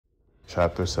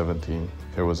Chapter 17.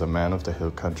 There was a man of the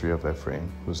hill country of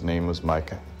Ephraim, whose name was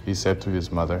Micah. He said to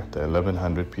his mother, The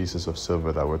 1,100 pieces of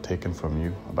silver that were taken from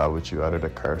you, about which you uttered a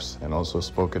curse, and also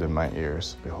spoke it in my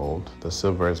ears, behold, the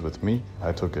silver is with me,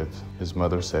 I took it. His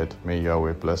mother said, May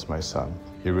Yahweh bless my son.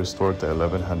 He restored the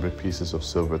 1,100 pieces of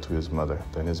silver to his mother.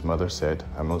 Then his mother said,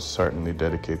 I most certainly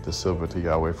dedicate the silver to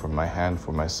Yahweh from my hand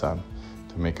for my son,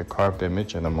 to make a carved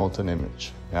image and a molten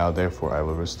image. Now therefore I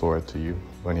will restore it to you.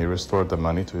 When he restored the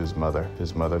money to his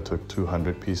mother took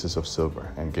 200 pieces of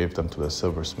silver and gave them to the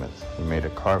silversmith. He made a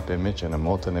carved image and a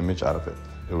molten image out of it.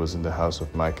 It was in the house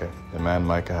of Micah. The man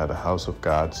Micah had a house of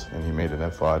gods, and he made an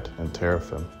ephod and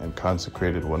teraphim, and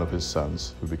consecrated one of his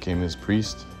sons, who became his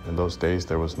priest. In those days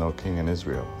there was no king in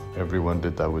Israel. Everyone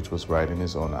did that which was right in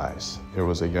his own eyes. There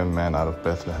was a young man out of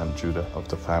Bethlehem, Judah, of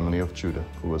the family of Judah,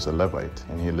 who was a Levite,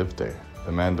 and he lived there.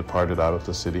 The man departed out of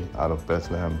the city, out of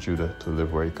Bethlehem, Judah, to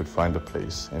live where he could find a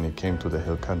place, and he came to the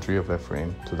hill country of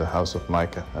Ephraim, to the house of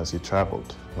Micah, as he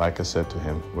traveled. Micah said to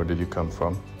him, Where did you come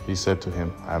from? He said to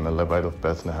him, I am a Levite of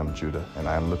Bethlehem, Judah, and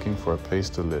I am looking for a place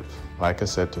to live. Micah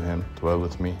said to him, Dwell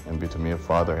with me, and be to me a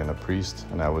father and a priest,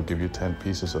 and I will give you 10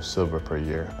 pieces of silver per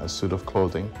year, a suit of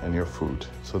clothing, and your food.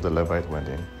 So the Levite went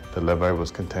in. The Levite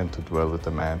was content to dwell with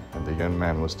the man, and the young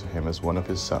man was to him as one of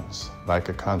his sons.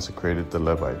 Micah consecrated the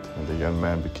Levite, and the young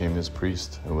man became his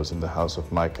priest, and was in the house of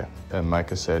Micah. Then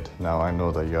Micah said, Now I know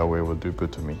that Yahweh will do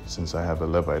good to me, since I have a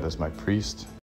Levite as my priest,